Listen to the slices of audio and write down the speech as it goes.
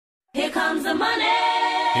comes the money.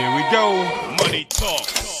 Here we go. Money talk.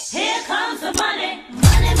 Here comes the money.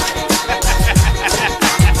 Money, money, money,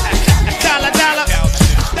 Dollar, dollar.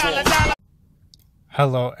 Dollar, dollar.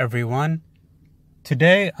 Hello everyone.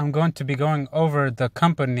 Today I'm going to be going over the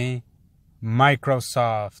company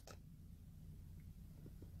Microsoft,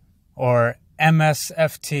 or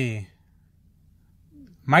MSFT.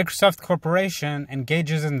 Microsoft Corporation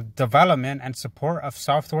engages in the development and support of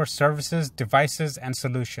software services, devices, and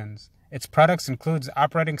solutions. Its products include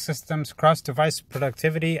operating systems, cross-device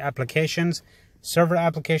productivity applications, server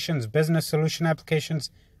applications, business solution applications,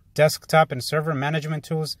 desktop and server management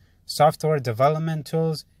tools, software development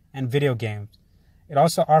tools, and video games. It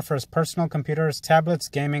also offers personal computers, tablets,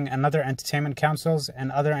 gaming, and other entertainment consoles,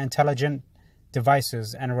 and other intelligent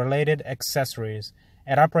devices and related accessories.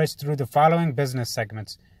 It operates through the following business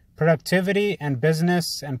segments: productivity and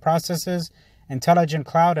business and processes, intelligent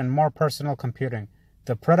cloud, and more personal computing.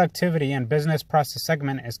 The productivity and business process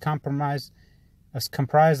segment is comprised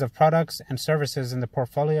of products and services in the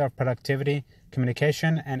portfolio of productivity,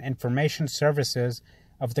 communication, and information services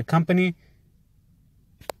of the company.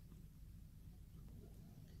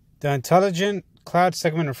 The intelligent cloud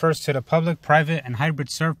segment refers to the public, private, and hybrid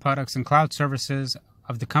served products and cloud services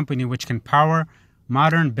of the company which can power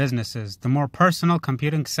modern businesses. The more personal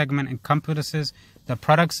computing segment encompasses the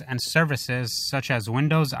products and services such as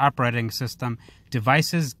Windows operating system,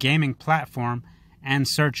 devices, gaming platform, and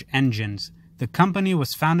search engines. The company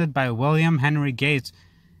was founded by William Henry Gates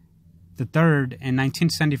III in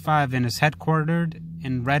 1975 and is headquartered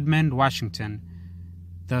in Redmond, Washington.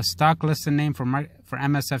 The stock listed name for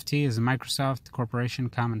MSFT is Microsoft Corporation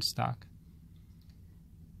Common Stock.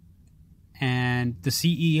 And the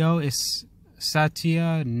CEO is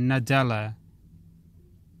Satya Nadella,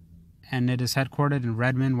 and it is headquartered in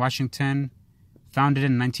Redmond, Washington, founded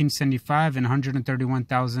in 1975 and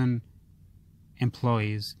 131,000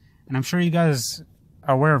 employees. And I'm sure you guys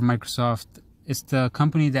are aware of Microsoft. It's the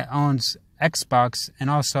company that owns Xbox and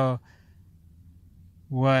also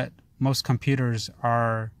what most computers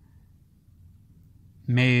are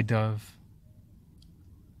made of.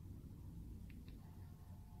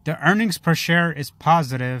 The earnings per share is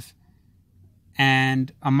positive,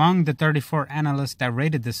 and among the 34 analysts that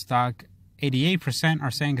rated this stock, 88% are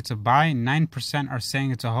saying it's a buy, 9% are saying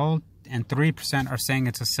it's a hold, and 3% are saying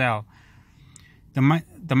it's a sell.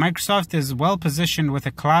 The Microsoft is well positioned with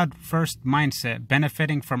a cloud-first mindset,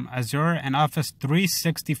 benefiting from Azure and Office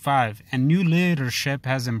 365, and new leadership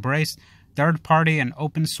has embraced third-party and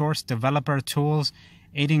open-source developer tools,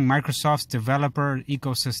 aiding Microsoft's developer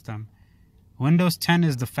ecosystem. Windows 10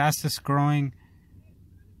 is the fastest-growing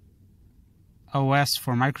OS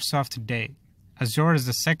for Microsoft to date. Azure is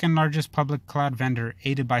the second-largest public cloud vendor,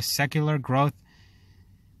 aided by secular growth.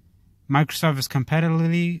 Microsoft is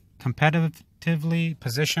competitively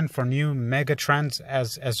positioned for new megatrends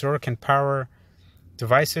as Azure can power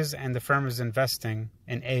devices, and the firm is investing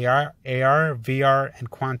in AR, VR, and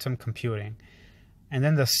quantum computing. And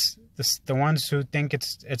then the ones who think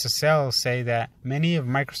it's a sell say that many of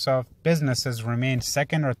Microsoft businesses remain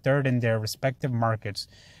second or third in their respective markets.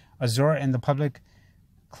 Azure in the public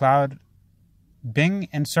cloud, Bing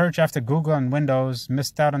and search after Google and Windows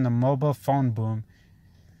missed out on the mobile phone boom.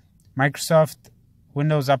 Microsoft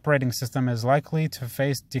Windows operating system is likely to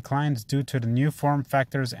face declines due to the new form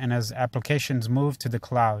factors and as applications move to the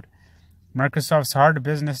cloud. Microsoft's hard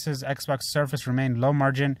businesses, Xbox Surface, remain low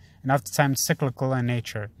margin and oftentimes cyclical in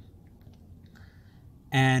nature.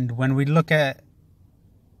 And when we look at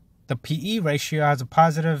the PE ratio, has a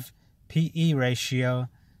positive PE ratio.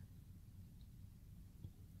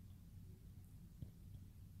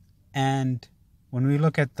 And when we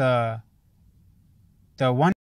look at the one